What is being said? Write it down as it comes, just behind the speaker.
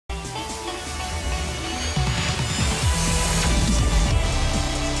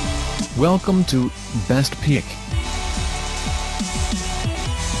Welcome to Best Pick.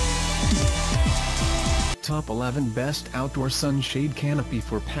 Top 11 Best Outdoor Sunshade Canopy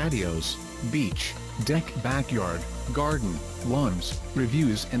for Patios, Beach, Deck Backyard, Garden, Lawns,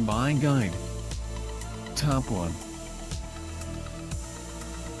 Reviews and Buying Guide. Top 1.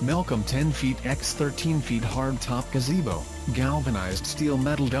 MELLCOM 10 feet x 13 feet Hardtop Gazebo, Galvanized Steel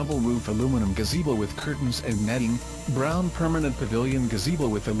Metal Double Roof Aluminum Gazebo with Curtains and Netting, Brown Permanent Pavilion Gazebo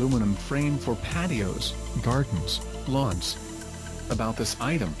with Aluminum Frame for Patios, Gardens, Lawns. About this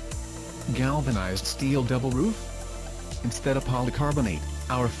item: Galvanized Steel Double Roof. Instead of polycarbonate,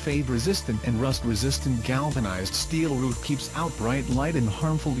 our fade-resistant and rust-resistant galvanized steel roof keeps out bright light and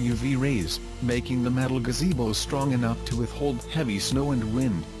harmful UV rays, making the metal gazebo strong enough to withhold heavy snow and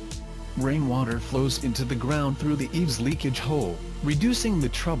wind. Rainwater flows into the ground through the eaves leakage hole, reducing the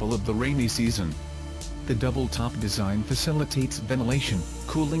trouble of the rainy season. The double-top design facilitates ventilation,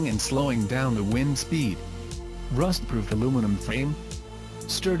 cooling and slowing down the wind speed. Rust-proof aluminum frame.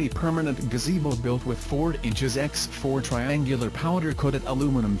 Sturdy permanent gazebo built with 4 inches x 4 triangular powder-coated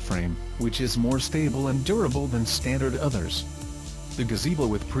aluminum frame, which is more stable and durable than standard others. The gazebo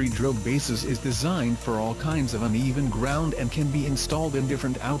with pre-drilled bases is designed for all kinds of uneven ground and can be installed in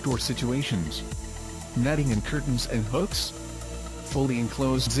different outdoor situations. Netting and curtains and hooks. Fully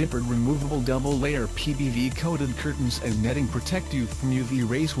enclosed zippered removable double-layer PVV-coated curtains and netting protect you from UV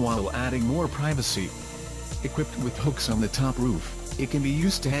rays while adding more privacy. Equipped with hooks on the top roof, it can be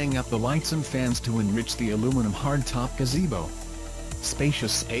used to hang up the lights and fans to enrich the aluminum hardtop gazebo.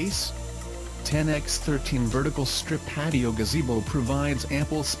 Spacious space. 10x13 vertical strip patio gazebo provides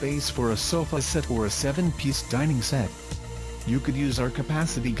ample space for a sofa set or a 7-piece dining set. You could use our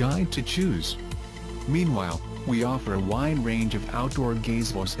capacity guide to choose. Meanwhile, we offer a wide range of outdoor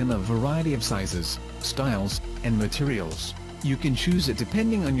gazebos in a variety of sizes, styles, and materials. You can choose it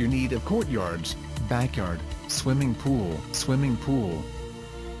depending on your need of courtyards, backyard, swimming pool.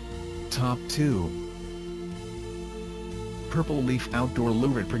 Top 2. Purple Leaf Outdoor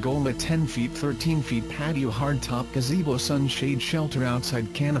Louvered Pergola 10 feet 13 feet patio hardtop gazebo sunshade shelter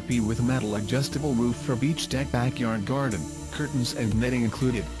outside canopy with metal adjustable roof for beach deck backyard garden, curtains and netting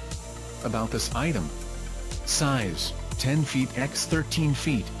included. About this item: size, 10 feet x 13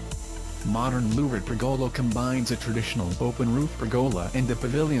 feet. Modern Louvered Pergola combines a traditional open roof pergola and a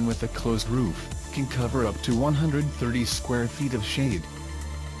pavilion with a closed roof, can cover up to 130 square feet of shade.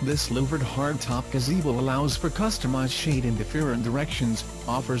 This louvered hardtop gazebo allows for customized shade in different directions,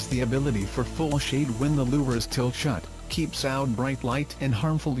 offers the ability for full shade when the louvers tilt shut, keeps out bright light and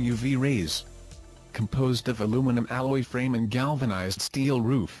harmful UV rays. Composed of aluminum alloy frame and galvanized steel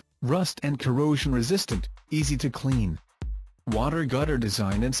roof, rust and corrosion resistant, easy to clean. Water gutter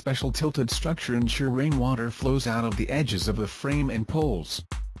design and special tilted structure ensure rainwater flows out of the edges of the frame and poles.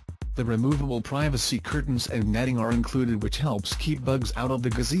 The removable privacy curtains and netting are included, which helps keep bugs out of the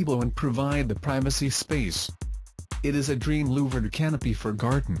gazebo and provide the privacy space. It is a dream louvered canopy for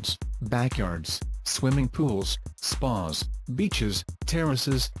gardens, backyards, swimming pools, spas, beaches,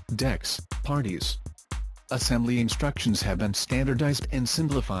 terraces, decks, parties. Assembly instructions have been standardized and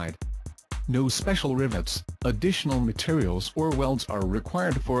simplified. No special rivets, additional materials or welds are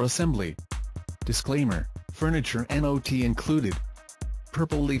required for assembly. Disclaimer: furniture NOT included.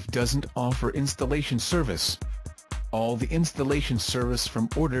 Purple Leaf doesn't offer installation service. All the installation service from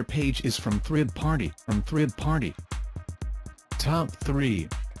order page is from third party. Top 3.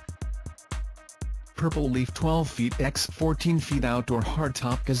 Purple Leaf 12 feet x 14 feet outdoor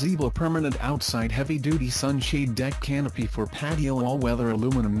hardtop gazebo permanent outside heavy-duty sunshade deck canopy for patio all-weather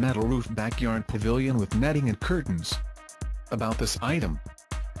aluminum metal roof backyard pavilion with netting and curtains. About this item: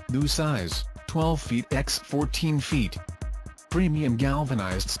 new size, 12 feet x 14 feet. Premium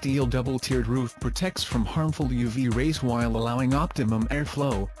galvanized steel double-tiered roof protects from harmful UV rays while allowing optimum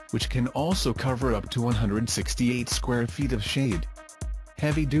airflow, which can also cover up to 168 square feet of shade.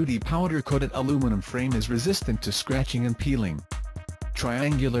 Heavy-duty powder-coated aluminum frame is resistant to scratching and peeling.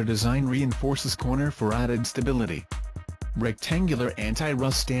 Triangular design reinforces corner for added stability. Rectangular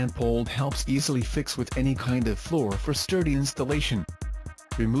anti-rust stand pole helps easily fix with any kind of floor for sturdy installation.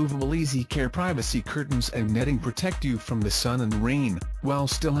 Removable easy care privacy curtains and netting protect you from the sun and rain, while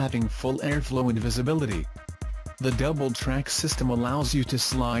still having full airflow and visibility. The double track system allows you to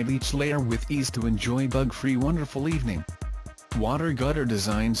slide each layer with ease to enjoy bug-free wonderful evening. Water gutter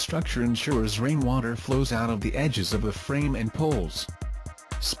design structure ensures rainwater flows out of the edges of the frame and poles.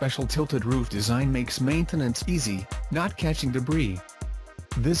 Special tilted roof design makes maintenance easy, not catching debris.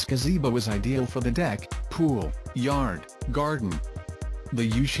 This gazebo is ideal for the deck, pool, yard, garden. The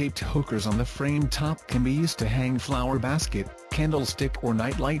U-shaped hookers on the frame top can be used to hang flower basket, candlestick or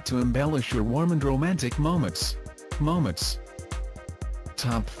nightlight to embellish your warm and romantic moments.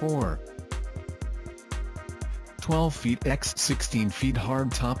 Top 4. 12 feet x 16 feet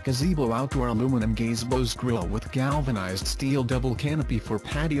hardtop gazebo outdoor aluminum Gazebos grill with galvanized steel double canopy for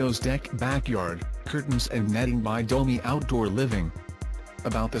Patios Deck Backyard Curtains&Netting by Domi Outdoor Living.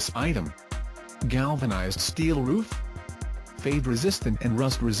 About this item: galvanized steel roof, fade-resistant and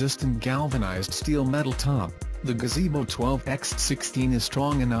rust-resistant galvanized steel metal top. The Gazebo 12x16 is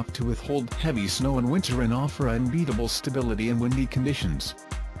strong enough to withhold heavy snow in winter and offer unbeatable stability in windy conditions.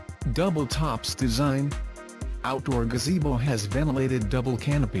 Double tops design. Outdoor gazebo has ventilated double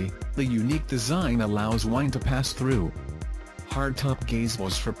canopy. The unique design allows wind to pass through. Hardtop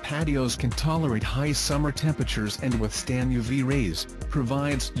gazebos for patios can tolerate high summer temperatures and withstand UV rays,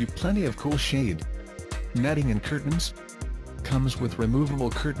 provides you plenty of cool shade. Netting and curtains. Comes with removable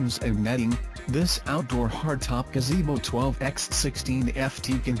curtains and netting. This outdoor hardtop gazebo 12x16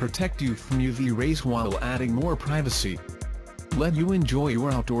 FT can protect you from UV rays while adding more privacy. Let you enjoy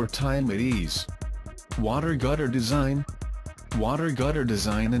your outdoor time at ease. Water gutter design. Water gutter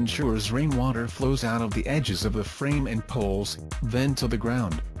design ensures rainwater flows out of the edges of the frame and poles, then to the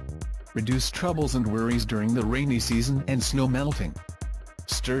ground. Reduce troubles and worries during the rainy season and snow melting.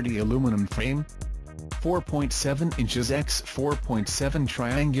 Sturdy aluminum frame. 4.7 inches x 4.7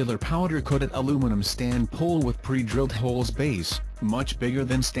 triangular powder-coated aluminum stand pole with pre-drilled holes base, much bigger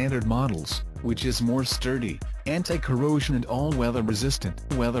than standard models, which is more sturdy, anti-corrosion and all-weather resistant.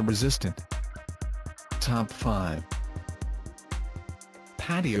 Top 5.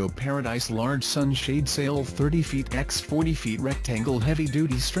 Patio Paradise Large Sunshade Sail 30 feet x 40 feet rectangle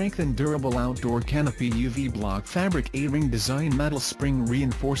heavy-duty strength and durable outdoor canopy UV block fabric A-ring design metal spring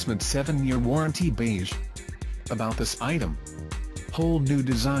reinforcement 7-year warranty beige. About this item: whole new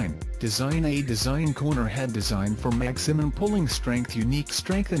design. Design A design corner head design for maximum pulling strength, unique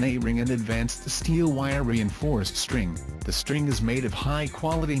strength and A-ring and advanced steel wire reinforced string. The string is made of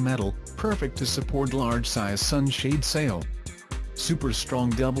high-quality metal, perfect to support large-size sunshade sail. Super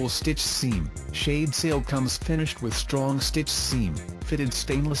strong double stitch seam. Shade sail comes finished with strong stitch seam, fitted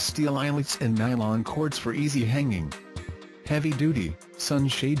stainless steel eyelets and nylon cords for easy hanging. Heavy duty.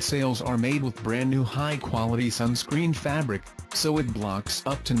 Sunshade sails are made with brand new high-quality sunscreen fabric, so it blocks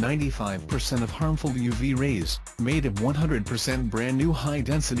up to 95% of harmful UV rays. Made of 100% brand new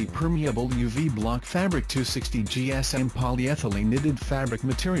high-density permeable UV block fabric 260 GSM polyethylene knitted fabric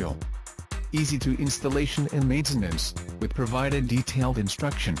material. Easy to installation and maintenance, with provided detailed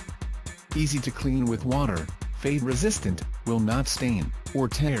instruction. Easy to clean with water, fade resistant, will not stain or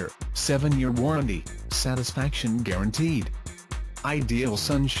tear, 7-year warranty, satisfaction guaranteed. Ideal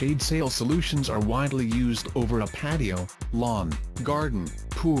sunshade sail solutions are widely used over a patio, lawn, garden,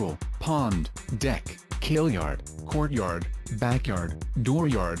 pool, pond, deck, kileyard, courtyard, backyard,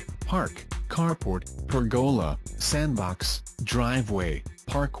 dooryard, park, carport, pergola, sandbox, driveway,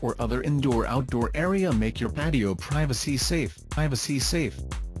 park or other indoor-outdoor area. Make your patio privacy safe.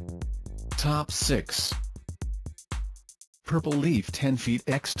 Top 6. Purple Leaf 10 feet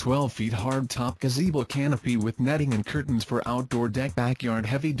x 12 feet hardtop gazebo canopy with netting and curtains for outdoor deck backyard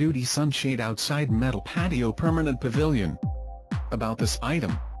heavy-duty sunshade outside metal patio permanent pavilion. About this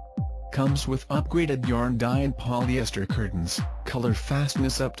item: comes with upgraded yarn-dyed polyester curtains, color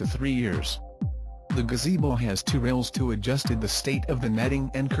fastness up to 3 years. The gazebo has 2 rails to adjust the state of the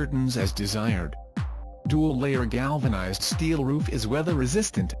netting and curtains as desired. Dual-layer galvanized steel roof is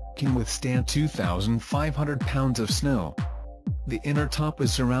weather-resistant, can withstand 2,500 pounds of snow. The inner top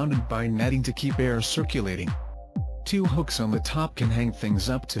is surrounded by netting to keep air circulating. 2 hooks on the top can hang things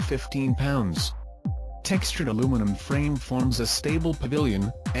up to 15 pounds. Textured aluminum frame forms a stable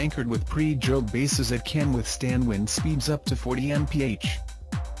pavilion, anchored with pre-drilled bases that can withstand wind speeds up to 40 mph.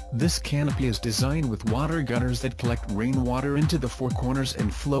 This canopy is designed with water gutters that collect rainwater into the 4 corners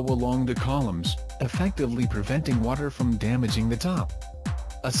and flow along the columns, effectively preventing water from damaging the top.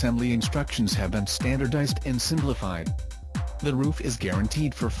 Assembly instructions have been standardized and simplified. The roof is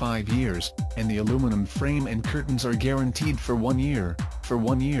guaranteed for 5 years, and the aluminum frame and curtains are guaranteed for 1 year.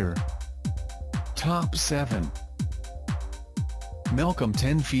 Top 7. MELLCOM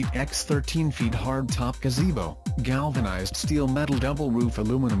 10 feet x 13 feet hardtop gazebo, galvanized steel metal double roof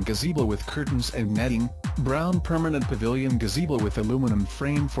aluminum gazebo with curtains and netting, brown permanent pavilion gazebo with aluminum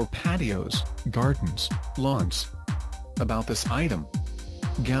frame for patios, gardens, lawns. About this item: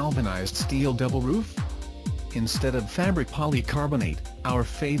 galvanized steel double roof. Instead of fabric polycarbonate, our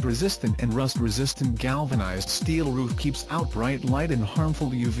fade-resistant and rust-resistant galvanized steel roof keeps out bright light and harmful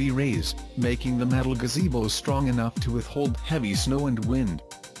UV rays, making the metal gazebo strong enough to withhold heavy snow and wind.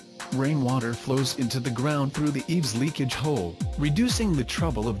 Rainwater flows into the ground through the eaves leakage hole, reducing the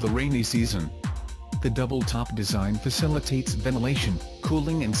trouble of the rainy season. The double-top design facilitates ventilation,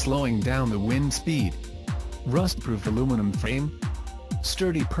 cooling and slowing down the wind speed. Rust-proof aluminum frame.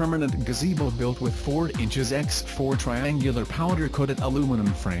 Sturdy permanent gazebo built with 4 inches x 4 triangular powder-coated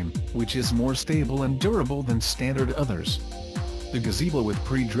aluminum frame, which is more stable and durable than standard others. The gazebo with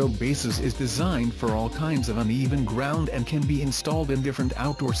pre-drilled bases is designed for all kinds of uneven ground and can be installed in different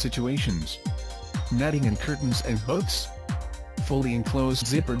outdoor situations. Netting and curtains and hooks. Fully enclosed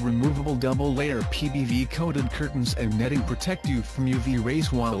zippered removable double-layer PVV-coated curtains and netting protect you from UV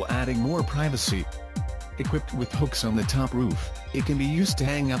rays while adding more privacy. Equipped with hooks on the top roof, it can be used to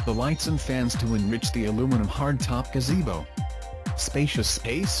hang up the lights and fans to enrich the aluminum hardtop gazebo. Spacious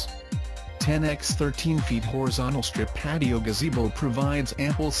space. 10 x 13 feet horizontal strip patio gazebo provides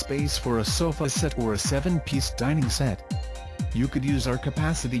ample space for a sofa set or a 7-piece dining set. You could use our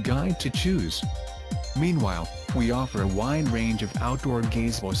capacity guide to choose. Meanwhile, we offer a wide range of outdoor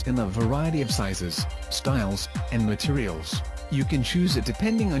gazebos in a variety of sizes, styles, and materials. You can choose it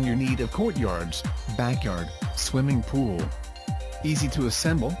depending on your need of courtyards, backyard, swimming pool. Easy to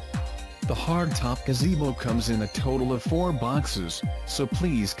assemble? The hardtop gazebo comes in a total of 4 boxes, so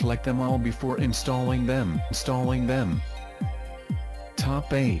please collect them all before installing them.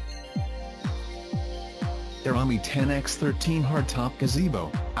 Top 8. Domi 10 x 13 hardtop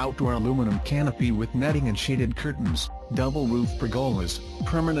gazebo, outdoor aluminum canopy with netting and shaded curtains, double roof pergolas,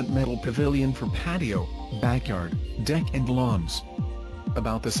 permanent metal pavilion for patio, backyard, deck and lawns.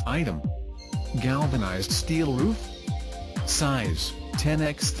 About this item: galvanized steel roof. Size: 10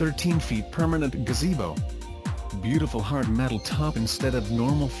 x 13 feet permanent gazebo. Beautiful hard metal top instead of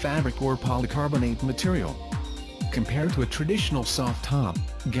normal fabric or polycarbonate material. Compared to a traditional soft top,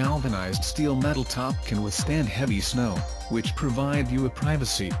 galvanized steel metal top can withstand heavy snow, which provide you a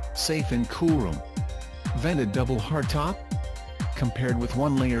privacy, safe and cool room. Vented double hardtop. Compared with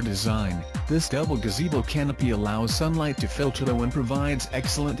one-layer design, this double gazebo canopy allows sunlight to filter through and provides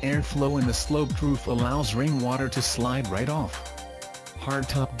excellent airflow, and the sloped roof allows rainwater to slide right off.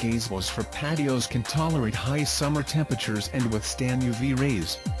 Hardtop gazebos for patios can tolerate high summer temperatures and withstand UV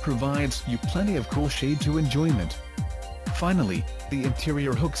rays, provides you plenty of cool shade to enjoyment. Finally, the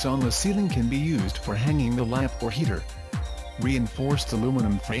interior hooks on the ceiling can be used for hanging the lamp or heater. Reinforced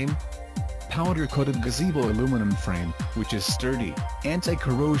aluminum frame. Powder-coated gazebo aluminum frame, which is sturdy,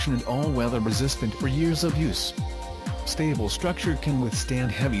 anti-corrosion and all-weather resistant for years of use. Stable structure, can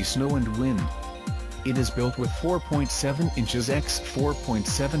withstand heavy snow and wind. It is built with 4.7 inches x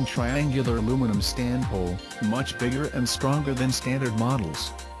 4.7 triangular aluminum stand pole, much bigger and stronger than standard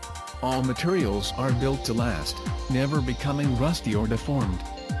models. All materials are built to last, never becoming rusty or deformed.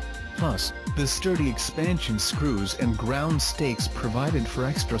 Plus, the sturdy expansion screws and ground stakes provided for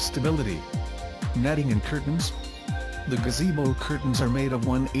extra stability. Netting and curtains. The gazebo curtains are made of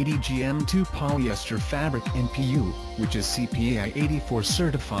 180 GM2 polyester fabric NPU, which is CPAI 84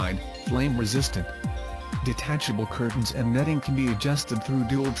 certified, flame resistant. Detachable curtains and netting can be adjusted through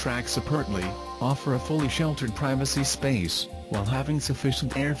dual track separately, offer a fully sheltered privacy space, while having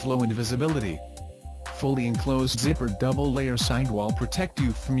sufficient airflow and visibility. Fully enclosed zippered double-layer sidewall protect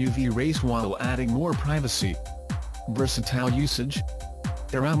you from UV rays while adding more privacy. Versatile usage.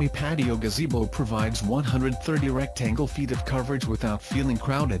 Domi Patio Gazebo provides 130 rectangle feet of coverage without feeling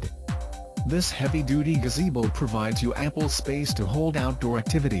crowded. This heavy-duty gazebo provides you ample space to hold outdoor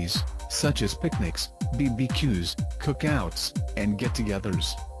activities, such as picnics, BBQs, cookouts, and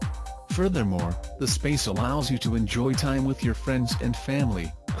get-togethers. Furthermore, the space allows you to enjoy time with your friends and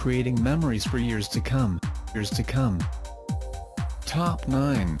family, creating memories for years to come. Top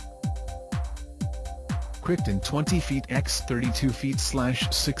 9. Crichton 20 feet x 32 feet /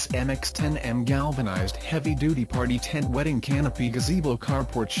 6m x 10m galvanized heavy-duty party tent wedding canopy gazebo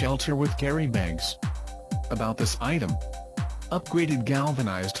carport shelter with carry bags. About this item: upgraded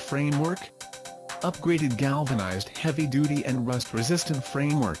galvanized framework. Upgraded galvanized heavy-duty and rust-resistant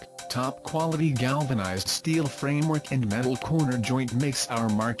framework. Top-quality galvanized steel framework and metal corner joint makes our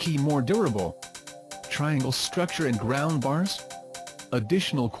marquee more durable. Triangle structure and ground bars.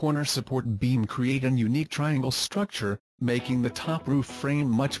 Additional corner support beam create a unique triangle structure, making the top roof frame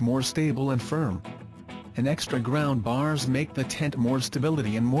much more stable and firm. And extra ground bars make the tent more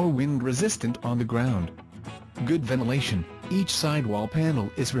stability and more wind resistant on the ground. Good ventilation. Each sidewall panel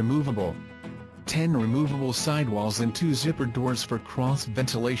is removable. 10 removable sidewalls and 2 zipper doors for cross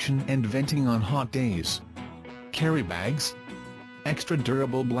ventilation and venting on hot days. Carry bags. Extra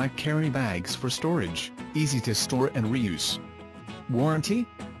durable black carry bags for storage, easy to store and reuse. Warranty: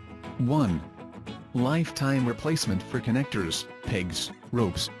 1 Lifetime replacement for connectors, pegs,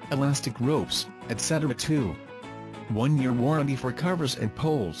 ropes, elastic ropes, etc. 2. 1-year warranty for covers and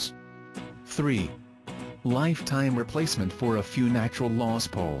poles. 3. Lifetime replacement for a few natural loss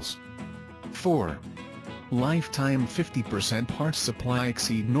poles. 4. Lifetime 50% parts supply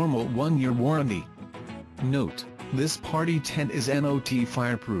exceed normal 1-year warranty. Note: this party tent is NOT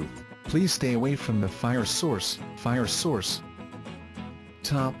fireproof. Please stay away from the fire source.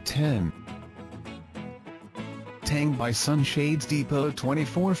 Top 10. Tang by Sunshades Depot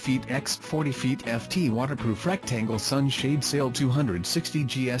 24 feet x 40 feet FT waterproof rectangle sunshade sail 260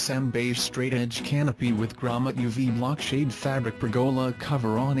 GSM beige straight edge canopy with grommet UV block shade fabric pergola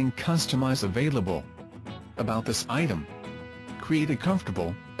cover awning customize available. About this item: create a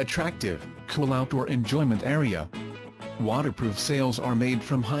comfortable, attractive, cool outdoor enjoyment area. Waterproof sails are made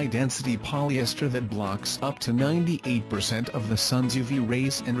from high-density polyester that blocks up to 98% of the sun's UV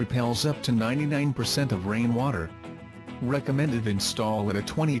rays and repels up to 99% of rainwater. Recommended install at a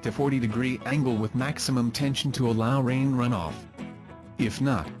 20 to 40 degree angle with maximum tension to allow rain runoff. If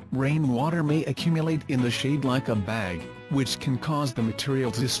not, rainwater may accumulate in the shade like a bag, which can cause the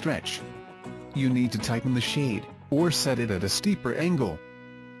material to stretch. You need to tighten the shade, or set it at a steeper angle.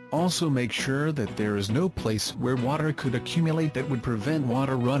 Also make sure that there is no place where water could accumulate that would prevent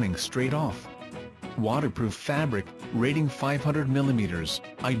water running straight off. Waterproof fabric, rating 500 mm,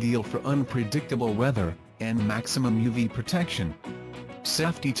 ideal for unpredictable weather, and maximum UV protection.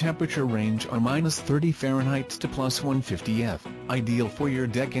 Safety temperature range are -30 Fahrenheit to +150 F, ideal for your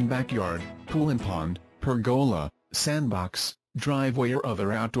deck and backyard, pool and pond, pergola, sandbox, driveway or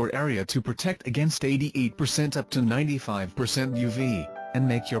other outdoor area to protect against 88% up to 95% UV, and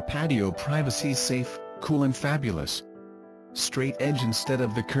make your patio privacy safe, cool and fabulous. Straight edge instead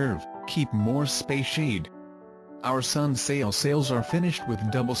of the curve, keep more space shade. Our sun sails are finished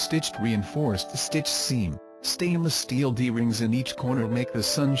with double-stitched reinforced stitch seam. Stainless steel D-rings in each corner make the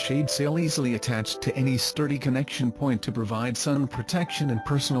sunshade sail easily attached to any sturdy connection point to provide sun protection and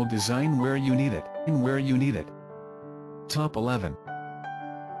personal design where you need it. Top 11.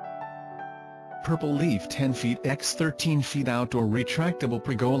 Purple Leaf 10 feet x 13 feet outdoor retractable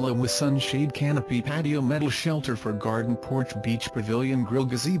pergola with sunshade canopy patio metal shelter for garden porch beach pavilion grill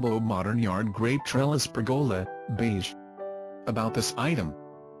gazebo modern yard grape trellis pergola, beige. About this item: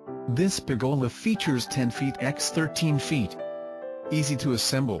 this pergola features 10 feet x 13 feet. Easy to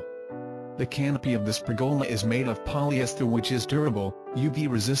assemble. The canopy of this pergola is made of polyester which is durable, UV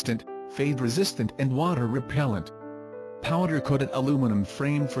resistant, fade resistant and water repellent. Powder-coated aluminum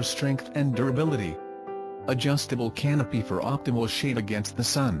frame for strength and durability. Adjustable canopy for optimal shade against the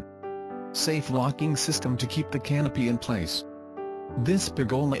sun. Safe locking system to keep the canopy in place. This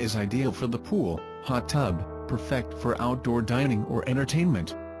pergola is ideal for the pool, hot tub, perfect for outdoor dining or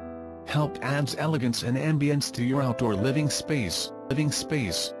entertainment. Help adds elegance and ambience to your outdoor living space.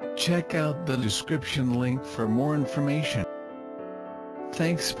 Check out the description link for more information.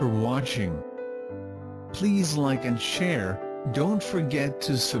 Thanks for watching. Please like and share, don't forget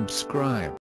to subscribe.